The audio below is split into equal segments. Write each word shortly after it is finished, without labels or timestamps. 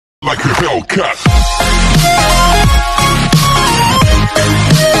Like a Hellcat.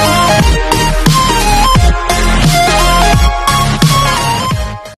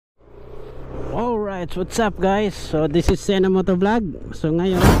 Alright, what's up guys? So this is Cenamotovlog. So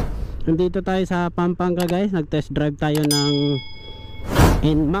ngayon, nandito tayo sa Pampanga guys. Nag-test drive tayo ng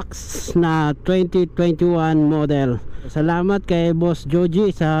Nmax na 2021 model. Salamat kay Boss Joji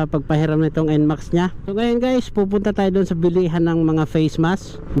sa pagpahiram nitong Nmax niya. So ngayon guys, pupunta tayo doon sa bilihan ng mga face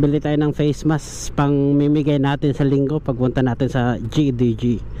mask. Bili tayo ng face mask pang mimigay natin sa linggo pagpunta natin sa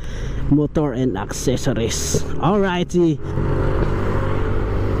GDG Motor and Accessories. Alright,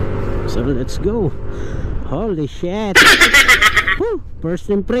 so let's go. Holy shit. Woo! First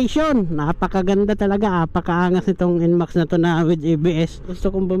impression, napakaganda talaga, napakaangas itong Nmax na to na with ABS.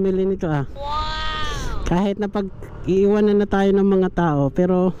 Gusto kong bumili nito ah. Kahit na pag-iiwanan na tayo ng mga tao,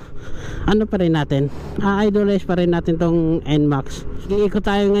 pero ano pa rin natin, idolize pa rin natin tong Nmax. Mag-iikot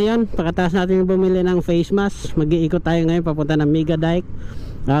tayo ngayon, pagkatapos natin bumili ng face mask, mag-iikot tayo ngayon papunta ng Mega Dike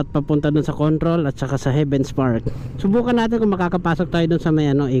at papunta dun sa Control at saka sa Heavens Park. Subukan natin kung makakapasok tayo dun sa may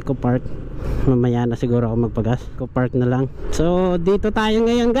Ecopark. Mamaya na siguro ako magpagas. Ecopark na lang. So dito tayo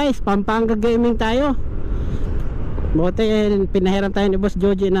ngayon guys, Pampanga Gaming tayo. Buti pinahiram tayo ni Boss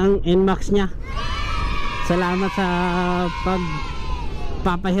Joji ng Nmax nya. Salamat sa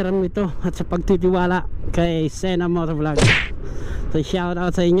pagpapahiram nito at sa pagtitiwala kay Cenamotovlog. So shout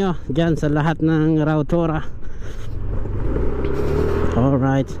out sa inyo dyan sa lahat ng Rautora.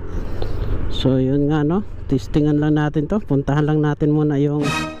 Alright, so yun nga no, testingan lang natin to. Puntahan lang natin muna yung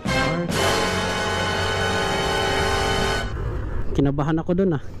park. Kinabahan ako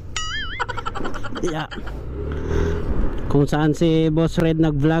dun ah. Yeah. Kung saan si Boss Red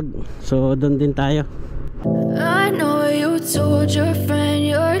nag-vlog, so dun din tayo. I know you told your friend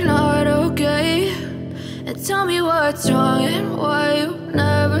you're not okay, and tell me what's wrong and why you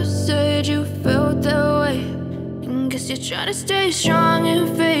never said you felt that way. And guess you're trying to stay strong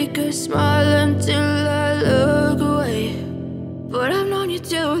and fake a smile until I look away. But I've known you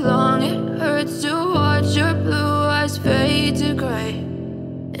too long, it hurts to watch your blue eyes fade to gray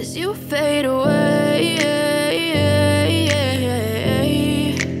as you fade away.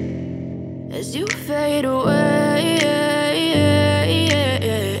 As you fade away.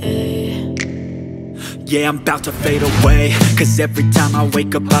 Yeah, I'm about to fade away, cause every time I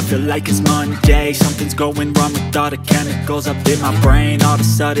wake up I feel like it's Monday. Something's going wrong with all the chemicals up in my brain. All of a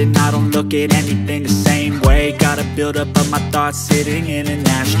sudden I don't look at anything the same way. Got a build up of my thoughts sitting in an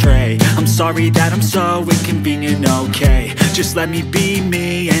ashtray. I'm sorry that I'm so inconvenient, okay. Just let me be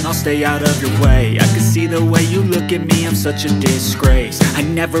me and I'll stay out of your way. I can see the way you look at me, I'm such a disgrace. I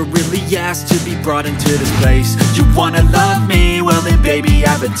never really asked to be brought into this place. You wanna love me? Well then baby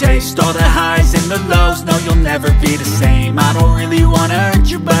I have a taste. All the highs and the lows, no you'll never be the same. I don't really wanna hurt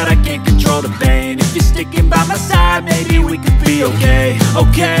you but I can't control the pain. If you're sticking by my side maybe we could be okay.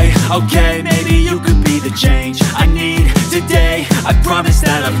 Okay, maybe you could be the change I need today. I promise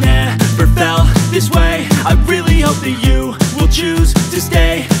that I've never felt this way. I really hope that you will choose to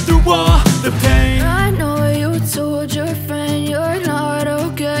stay through all the pain. I know you told your friend you're not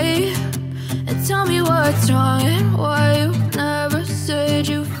okay, and tell me what's wrong and why you never said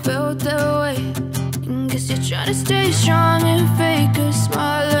you felt that way. And guess you're trying to stay strong and fake a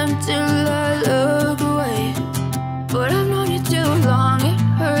smile until I look away. But I've known you too long, it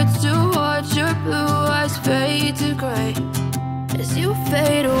hurts to watch your blue eyes fade to gray as you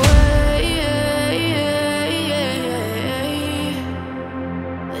fade away.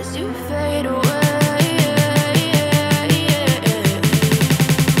 As you fade away.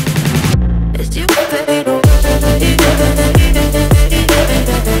 As you fade away.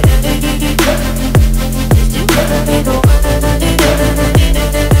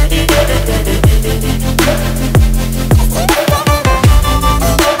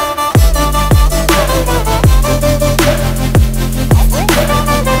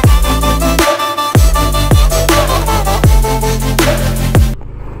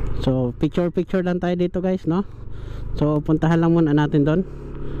 So picture lang tayo dito guys no. So puntahan lang muna natin doon.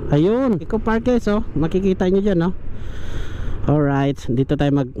 Ayun, Ecopark guys oh. Makikita nyo dyan no. Alright, dito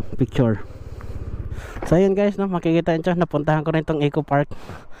tayo mag picture. So ayun guys no, makikita nyo napuntahan ko rin itong Ecopark.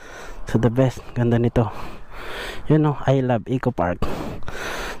 So the best, ganda nito. Yun no, I love Ecopark.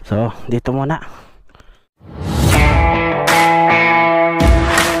 So dito muna.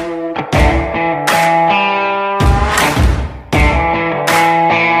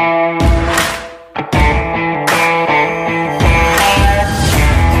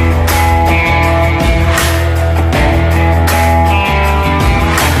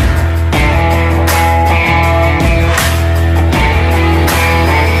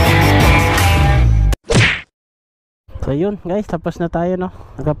 So yun guys, tapos na tayo no.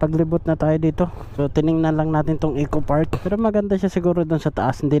 Nakapaglibot na tayo dito. So tiningnan lang natin tong Ecopark. Pero maganda siya siguro doon sa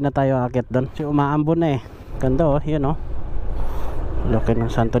taas. Hindi na tayo akit doon. Kasi umaambon na eh. Ganda oh, yun oh. Laki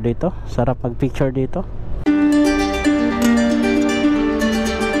ng santo dito. Sarap mag picture dito.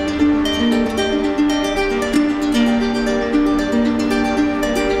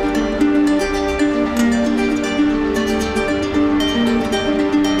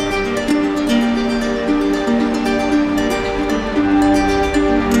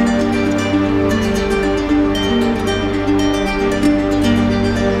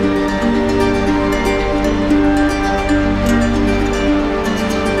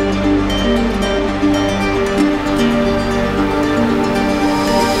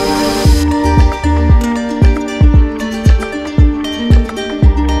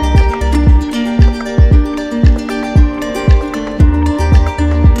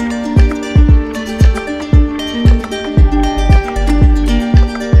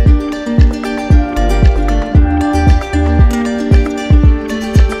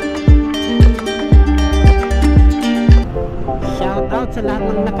 Sa lahat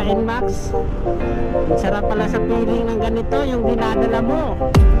ng naka-Nmax, ang sarap pala sa feeling ng ganito, yung dinadala mo.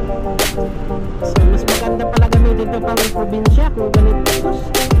 So mas maganda pala gamitin ito pang probinsya kung ganito.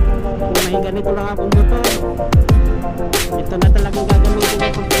 Kung may ganito lang akong motor, ito na talagang gagamitin ko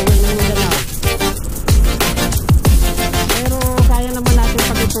pag uwi ng Mindanao. Pero kaya naman natin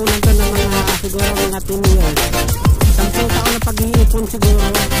pag-ipunan ito ng mga siguro mga 10 years. 10 taon na pag-iipon siguro,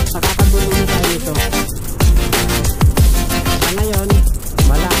 makakabili na tayo ito. Ngayon,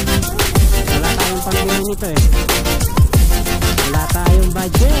 wala tayong pambili nito eh. Wala tayong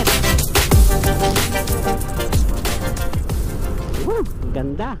budget.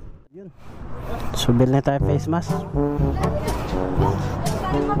 Ganda. Yun. Subil na tayo face mask.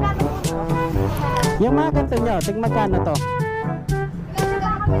 Yung mga ganito nyo, tig magkano to?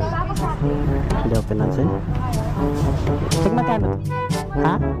 Hindi ako pinansin. Tig magkano to?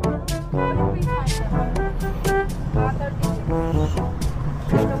 Ha?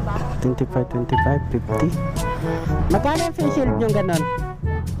 25, 50. Magkano yung face shield yung ganon?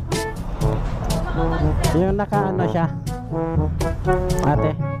 Yung naka-ano siya?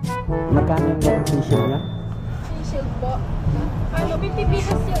 Ate, magkano yung ganon face shield nyo? Face shield po? Ano, 50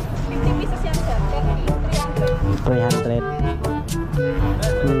 pesos yan. 50 pesos yan sir. 300.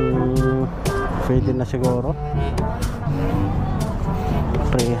 Pwede na siguro.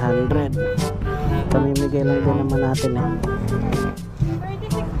 300. Pamimigay lang din naman natin eh.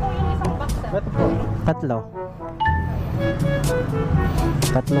 36 po yung isang box sir. Tatlo.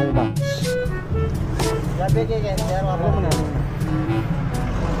 Tatlong box. One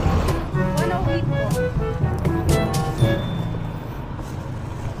a week po.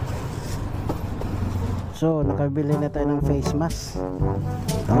 So, nakabili na tayo ng face mask.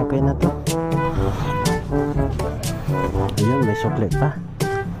 Okay na to. Ayun, may suklit pa.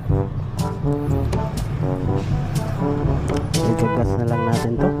 Itugas na lang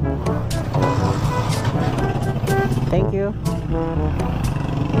natin to. Thank you.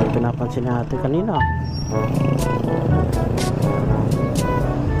 May pinapansin natin kanina.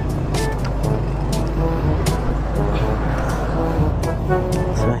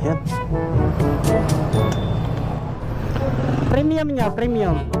 So ayan. Premium nyo,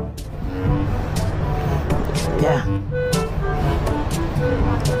 premium. Yeah.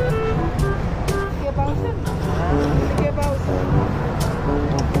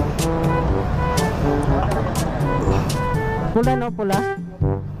 Pula no, pula.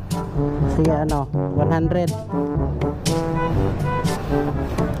 Sige ano, 100.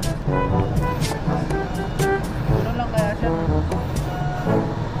 Ano lang kaya siya? Ayan.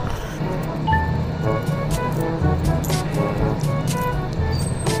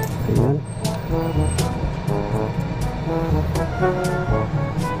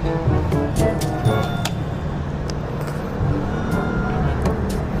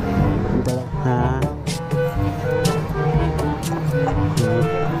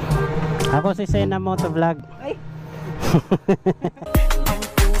 Ako si Cenamotovlog. Ay!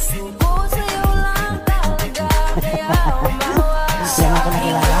 Yan ako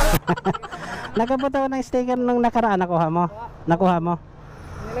nakilala. Nakapunta ako ng sticker nung nakaraan. Nakuha mo? Nakuha mo?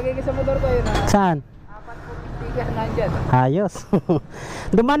 Nilagay ko sa motor ko yun. Saan? 4 po sticker nandyan. Ayos.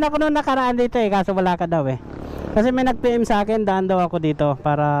 Dumaan ako nung nakaraan dito eh, kaso wala ka daw eh. Kasi may nag-PM sa akin, daan daw ako dito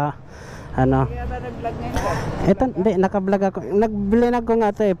para ano. Kaya ba nag-vlog ngayon po? Eto, hindi, naka-vlog ako. Nag-vlog ko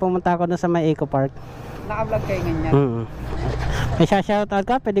nga to eh, pumunta ako na sa may Ecopark. Naka-vlog kayo ganyan? May shoutout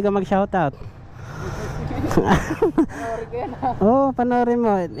ka? Pwede ka mag-shoutout. Panoorin ko yan ha. Oo, panoorin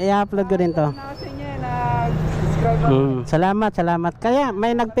mo. I-upload ko rin to. Kasi niya, nag-subscribe subscribe. Salamat. Kaya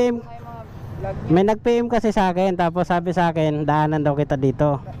may nag-PM kasi sa akin, tapos sabi sa akin, daanan daw kita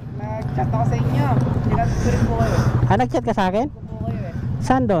dito. Nag-chat ako sa inyo. Tinatid ko rin po kayo. Nag-chat ka sa akin? Ko po kayo eh.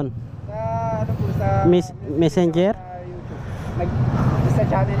 Saan doon? Sa ano po, sa Messenger? YouTube. Sa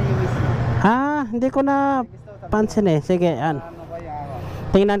channel ni Luis. Hindi ko na pansin eh. Sige, Ano kaya?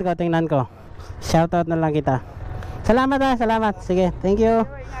 tingnan ko. Shoutout na lang kita. Salamat salamat. Sige, thank you.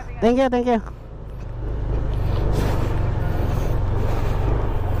 Thank you.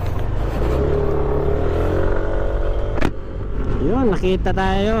 Yun, nakita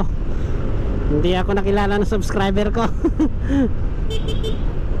tayo. Hindi ako nakilala ng subscriber ko.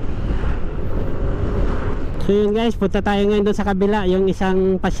 So yun guys, punta tayo ngayon doon sa kabila, yung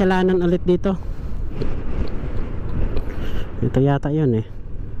isang pasyalanan ulit dito. Ito yata yun eh.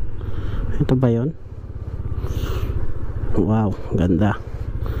 Ito ba yun? Wow, ganda.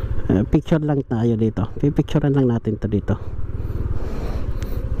 Picture lang tayo dito. Pipicturean lang natin to dito.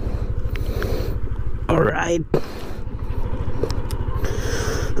 Alright.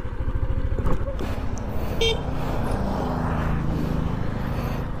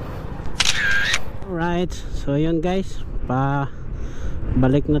 Alright, so yun guys,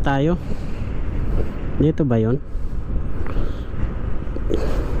 balik na tayo. Dito ba yun?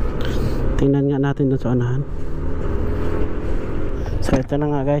 Tingnan nga natin doon sa unahan. So ito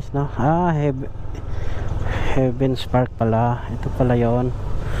na nga guys, no? Heaven's Park pala. Ito pala yon.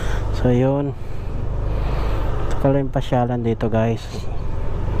 So yun, ito pala yung pasyalan dito guys.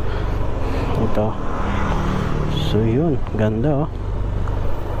 Ito. So yun, ganda oh.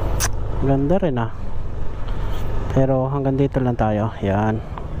 Ganda rin ah. Pero hanggang dito lang tayo. Yan.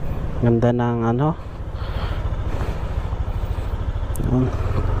 Ganda ng ano.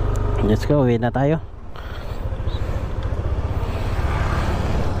 Let's go, uwi na tayo.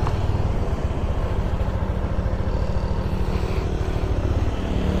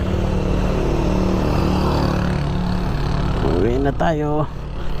 Uwi na tayo.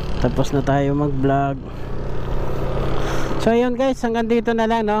 Tapos na tayo mag vlog. So yun guys, hanggang dito na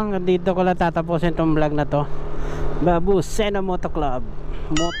lang, no? Hanggang dito ko lang tatapusin tong vlog na to. Babu, Cenamotovlog.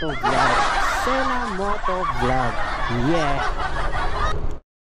 Cenamotovlog. Yeah.